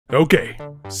Okay,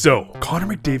 so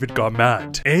Connor McDavid got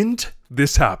mad, and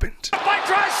this happened. By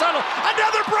Draisaitl,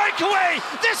 another breakaway!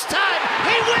 This time,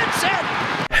 he wins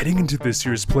it! Heading into this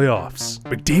year's playoffs,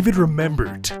 McDavid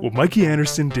remembered what Mikey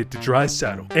Anderson did to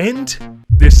Draisaitl, and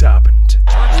this happened.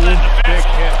 Big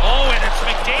hit. Oh, and it's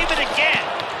McDavid again.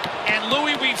 And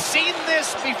Louis, we've seen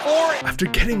this before. After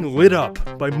getting lit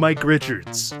up by Mike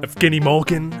Richards, Evgeny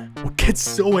Malkin would get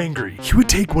so angry, he would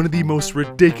take one of the most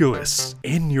ridiculous,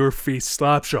 in-your-face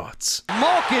slap shots.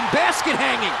 Malkin, basket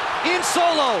hanging, in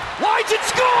solo, winds and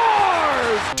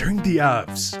scores! During the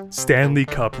Avs' Stanley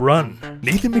Cup run,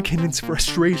 Nathan MacKinnon's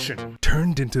frustration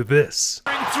turned into this.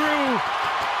 Through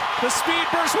the speed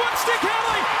burst, one stick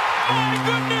handling. Oh my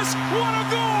goodness, what a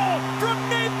goal from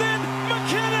Nathan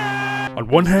MacKinnon! On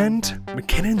one hand,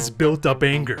 McKinnon's built-up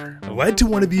anger led to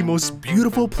one of the most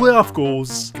beautiful playoff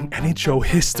goals in NHL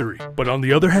history. But on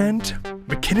the other hand,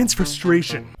 McKinnon's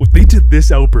frustration would lead to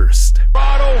this outburst.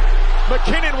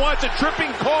 MacKinnon wants a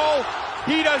tripping call.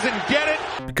 He doesn't get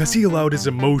it. Because he allowed his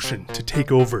emotion to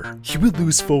take over, he would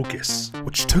lose focus,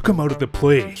 which took him out of the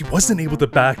play. He wasn't able to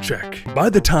backcheck. By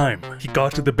the time he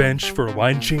got to the bench for a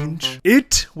line change,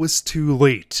 it was too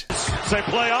late. Say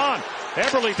play on.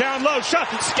 Eberle down low, shot,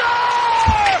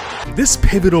 score! This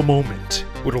pivotal moment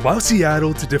would allow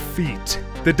Seattle to defeat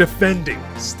the defending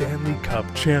Stanley Cup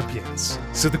champions.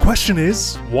 So the question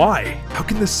is, why? How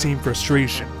can the same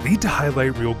frustration lead to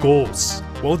highlight reel goals,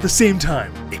 while at the same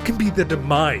time, it can be the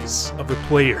demise of a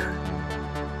player?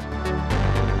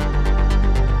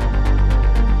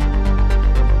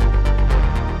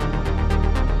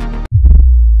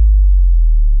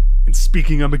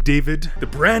 Speaking of McDavid, the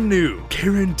brand new,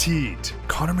 guaranteed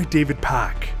Connor McDavid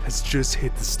pack has just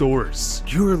hit the stores.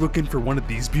 You are looking for one of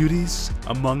these beauties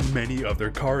among many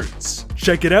other cards.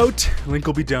 Check it out, link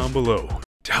will be down below.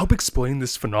 To help explain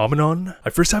this phenomenon,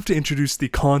 I first have to introduce the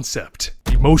concept,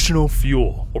 emotional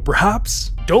fuel, or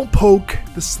perhaps, don't poke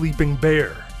the sleeping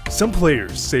bear. Some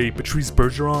players, say Patrice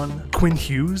Bergeron, Quinn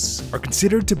Hughes, are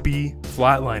considered to be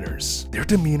flatliners. Their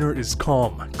demeanor is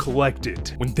calm,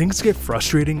 collected. When things get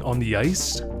frustrating on the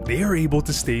ice, they are able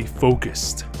to stay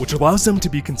focused, which allows them to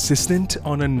be consistent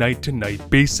on a night-to-night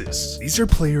basis. These are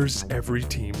players every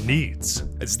team needs,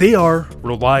 as they are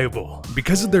reliable.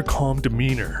 Because of their calm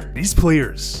demeanor, these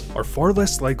players are far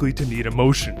less likely to need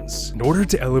emotions in order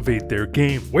to elevate their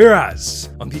game. Whereas,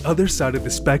 on the other side of the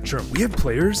spectrum, we have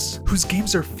players whose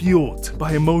games are fueled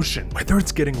by emotion, whether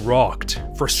it's getting rocked,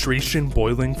 frustration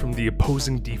boiling from the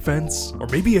opposing defense, or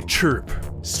maybe a chirp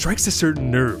strikes a certain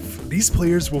nerve. These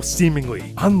players will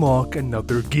seemingly unlock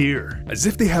another gear, as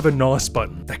if they have a NOS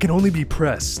button that can only be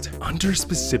pressed under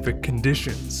specific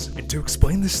conditions. And to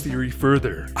explain this theory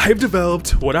further, I have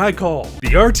developed what I call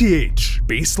the RTH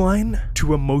baseline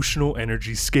to emotional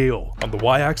energy scale. On the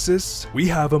y-axis, we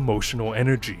have emotional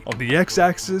energy. On the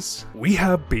x-axis, we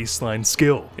have baseline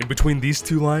skill. In between these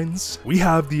two lines, we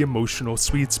have the emotional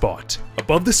sweet spot.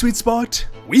 Above the sweet spot,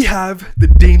 we have the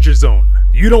danger zone.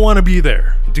 You don't want to be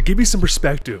there. To give you some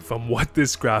perspective on what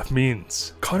this graph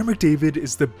means, Connor McDavid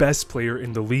is the best player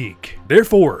in the league.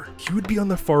 Therefore, he would be on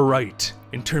the far right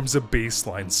in terms of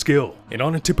baseline skill. And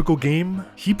on a typical game,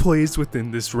 he plays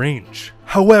within this range.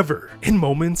 However, in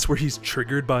moments where he's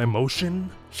triggered by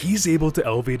emotion, he's able to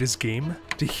elevate his game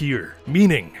to here,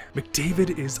 meaning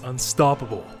McDavid is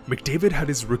unstoppable. McDavid had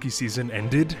his rookie season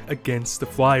ended against the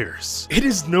Flyers. It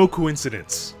is no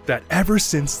coincidence that ever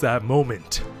since that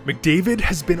moment, McDavid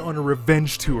has been on a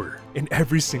revenge tour in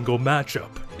every single matchup.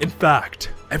 In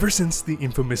fact, ever since the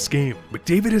infamous game,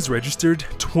 McDavid has registered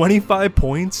 25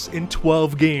 points in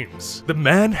 12 games. The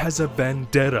man has a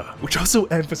vendetta, which also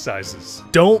emphasizes,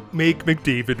 don't make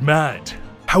McDavid mad.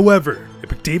 However, if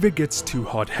McDavid gets too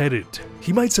hot-headed,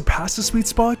 he might surpass the sweet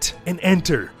spot and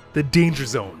enter the danger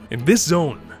zone. In this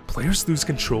zone, players lose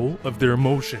control of their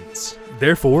emotions.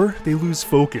 Therefore, they lose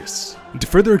focus. And to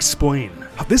further explain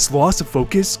how this loss of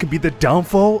focus can be the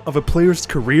downfall of a player's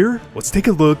career, let's take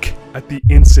a look at the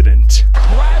incident.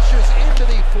 Crashes into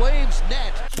the Flames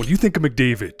net. When you think of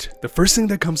McDavid, the first thing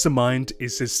that comes to mind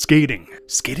is his skating.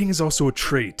 Skating is also a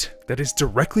trait that is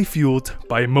directly fueled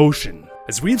by emotion,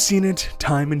 as we've seen it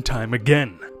time and time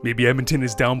again. Maybe Edmonton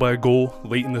is down by a goal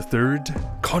late in the third.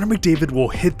 Connor McDavid will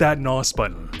hit that NOS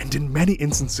button, and in many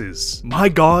instances, my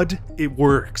God, it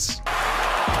works.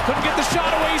 Couldn't get the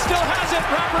shot away, he still has it.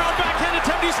 Wraparound backhand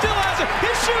attempt, he still has it.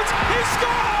 He shoots, he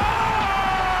scores!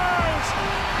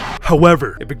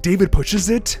 However, if McDavid pushes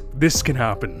it, this can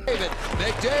happen.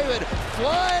 McDavid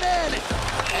flying in,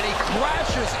 and he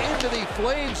crashes into the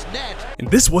Flames net. And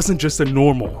this wasn't just a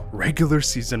normal, regular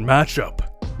season matchup.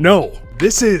 No,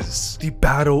 This is the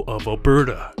Battle of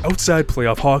Alberta. Outside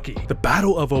playoff hockey, the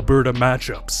Battle of Alberta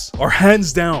matchups are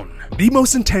hands down the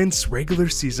most intense regular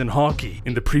season hockey.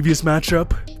 In the previous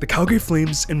matchup, the Calgary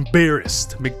Flames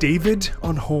embarrassed McDavid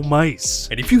on home ice.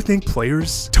 And if you think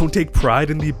players don't take pride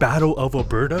in the Battle of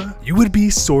Alberta, you would be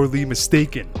sorely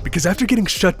mistaken. Because after getting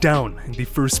shut down in the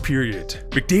first period,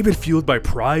 McDavid, fueled by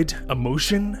pride,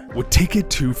 emotion, would take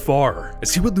it too far,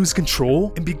 as he would lose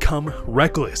control and become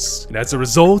reckless. And as a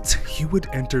result, he would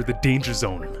enter the danger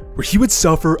zone, where he would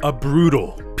suffer a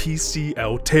brutal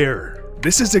PCL tear.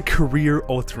 This is a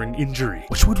career-altering injury,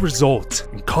 which would result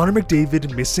in Connor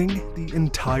McDavid missing the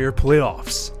entire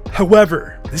playoffs.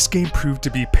 However, this game proved to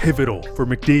be pivotal for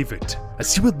McDavid,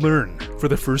 as he would learn for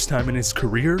the first time in his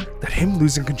career that him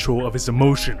losing control of his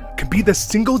emotion can be the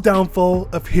single downfall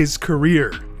of his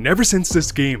career. And ever since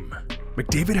this game,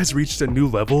 McDavid has reached a new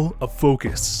level of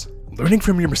focus. Learning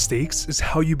from your mistakes is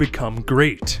how you become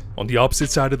great. On the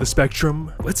opposite side of the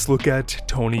spectrum, let's look at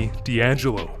Tony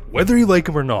DeAngelo. Whether you like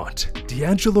him or not,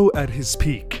 DeAngelo at his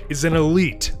peak is an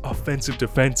elite offensive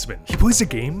defenseman. He plays a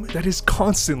game that is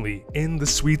constantly in the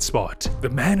sweet spot. The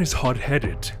man is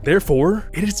hot-headed. Therefore,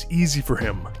 it is easy for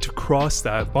him to cross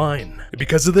that line. And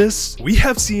because of this, we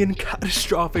have seen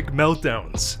catastrophic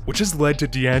meltdowns, which has led to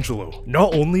DeAngelo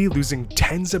not only losing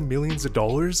tens of millions of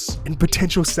dollars in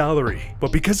potential salary,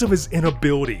 but because of his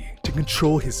inability to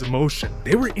control his emotion.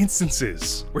 There were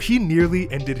instances where he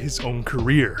nearly ended his own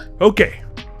career. Okay.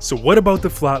 So what about the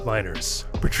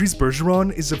flatliners? Patrice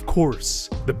Bergeron is, of course,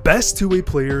 the best two-way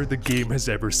player the game has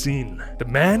ever seen. The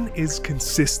man is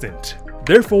consistent.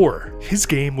 Therefore, his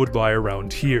game would lie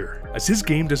around here, as his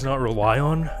game does not rely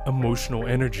on emotional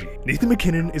energy. Nathan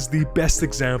MacKinnon is the best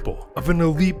example of an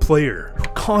elite player who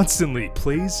constantly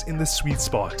plays in the sweet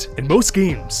spot. In most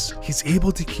games, he's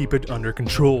able to keep it under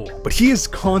control, but he is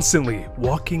constantly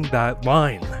walking that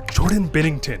line. Jordan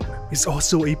Binnington is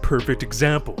also a perfect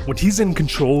example. When he's in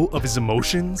control of his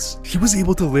emotions, he was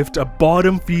able to lift a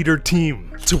bottom feeder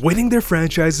team to winning their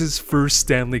franchise's first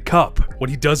Stanley Cup. When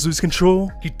he does lose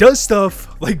control, he does stuff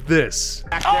like this.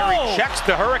 Back there, he checks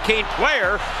the Hurricane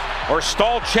player, or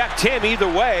Stahl checked him,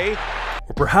 either way.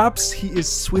 Or perhaps he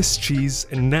is Swiss cheese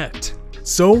in net.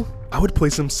 So, I would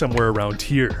place him somewhere around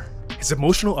here. His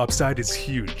emotional upside is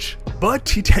huge, but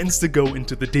he tends to go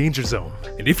into the danger zone.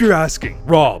 And if you're asking,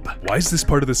 Rob, why is this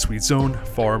part of the sweet zone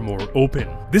far more open?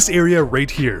 This area right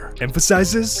here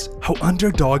emphasizes how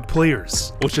underdog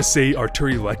players, let's just say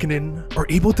Arturi Lehkonen, are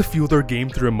able to fuel their game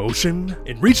through emotion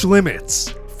and reach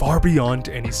limits far beyond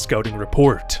any scouting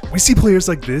report. We see players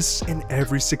like this in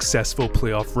every successful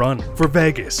playoff run. For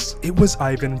Vegas, it was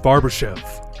Ivan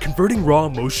Barbashev. Converting raw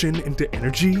emotion into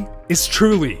energy is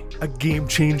truly a game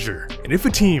changer. And if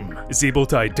a team is able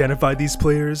to identify these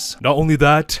players, not only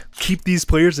that, keep these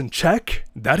players in check,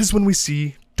 that is when we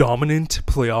see dominant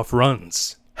playoff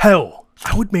runs. Hell,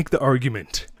 I would make the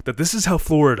argument that this is how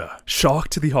Florida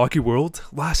shocked the hockey world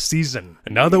last season.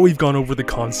 And now that we've gone over the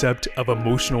concept of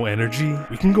emotional energy,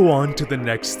 we can go on to the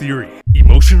next theory: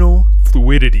 emotional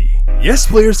fluidity. Yes,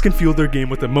 players can fuel their game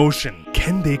with emotion.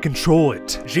 Can they control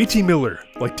it? JT Miller,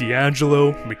 like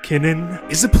DeAngelo, MacKinnon,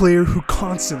 is a player who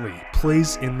constantly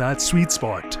plays in that sweet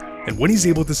spot. And when he's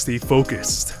able to stay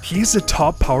focused, he's a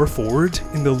top power forward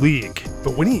in the league.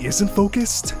 But when he isn't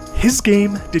focused, his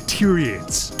game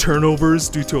deteriorates. Turnovers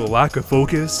due to a lack of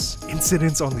focus,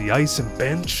 incidents on the ice and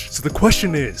bench. So the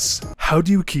question is, how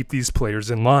do you keep these players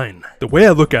in line? The way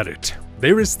I look at it,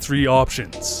 there is 3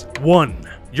 options. 1.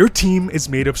 Your team is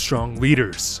made of strong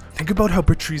leaders. Think about how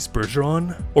Patrice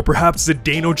Bergeron, or perhaps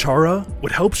Zdeno Chara,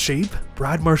 would help shape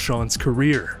Brad Marchand's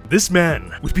career. This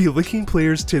man would be licking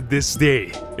players to this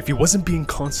day if he wasn't being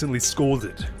constantly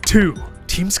scolded. 2.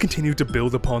 Teams continue to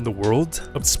build upon the world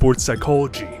of sports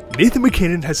psychology. Nathan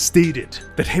MacKinnon has stated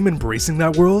that him embracing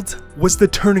that world was the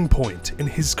turning point in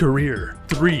his career.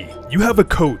 3. You have a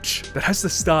coach that has the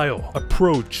style,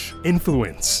 approach,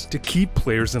 influence to keep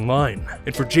players in line.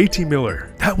 And for JT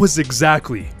Miller, that was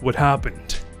exactly what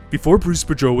happened. Before Bruce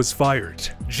Boudreau was fired,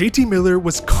 JT Miller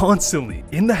was constantly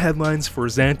in the headlines for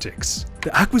his antics.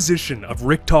 The acquisition of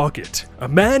Rick Tocchet, a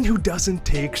man who doesn't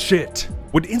take shit,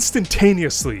 would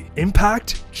instantaneously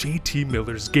impact JT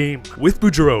Miller's game. With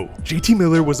Boudreau, JT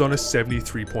Miller was on a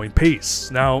 73-point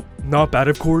pace. Now, not bad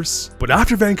of course, but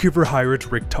after Vancouver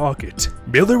hired Rick Tocchet,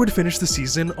 Miller would finish the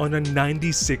season on a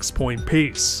 96-point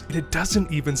pace. And it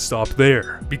doesn't even stop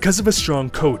there. Because of a strong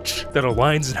coach that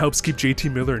aligns and helps keep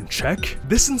JT Miller in check,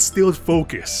 this instilled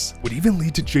focus would even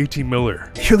lead to JT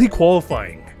Miller nearly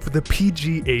qualifying for the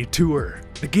PGA Tour.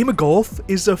 The game of golf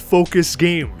is a focus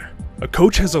game. A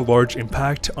coach has a large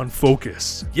impact on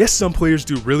focus. Yes, some players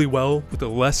do really well with a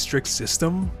less strict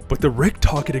system, but the Rick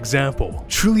Tocchet example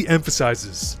truly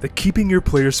emphasizes that keeping your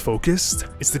players focused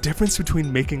is the difference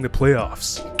between making the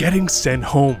playoffs and getting sent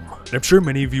home. And I'm sure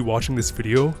many of you watching this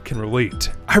video can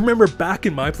relate. I remember back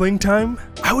in my playing time,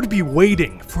 I would be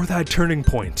waiting for that turning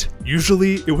point.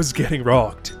 Usually it was getting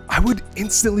rocked. I would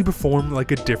instantly perform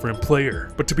like a different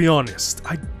player. But to be honest,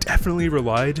 I definitely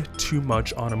relied too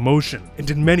much on emotion. And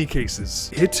in many cases,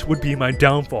 it would be my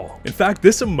downfall. In fact,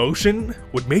 this emotion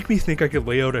would make me think I could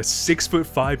lay out a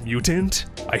 6'5" mutant.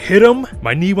 I hit him,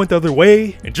 my knee went the other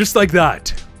way, and just like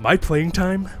that, my playing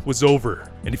time was over.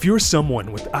 And if you're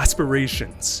someone with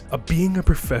aspirations of being a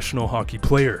professional hockey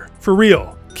player, for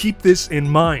real, keep this in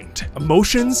mind.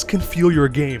 Emotions can fuel your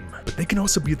game, but they can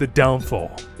also be the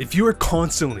downfall. If you are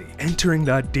constantly entering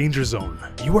that danger zone,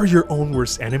 you are your own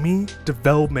worst enemy,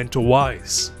 developmental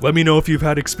wise. Let me know if you've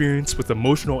had experience with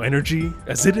emotional energy,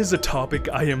 as it is a topic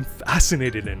I am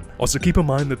fascinated in. Also keep in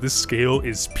mind that this scale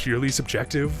is purely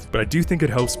subjective, but I do think it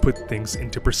helps put things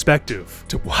into perspective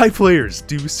to why players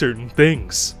do certain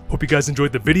things. Hope you guys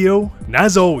enjoyed the video, and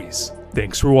as always,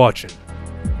 thanks for watching.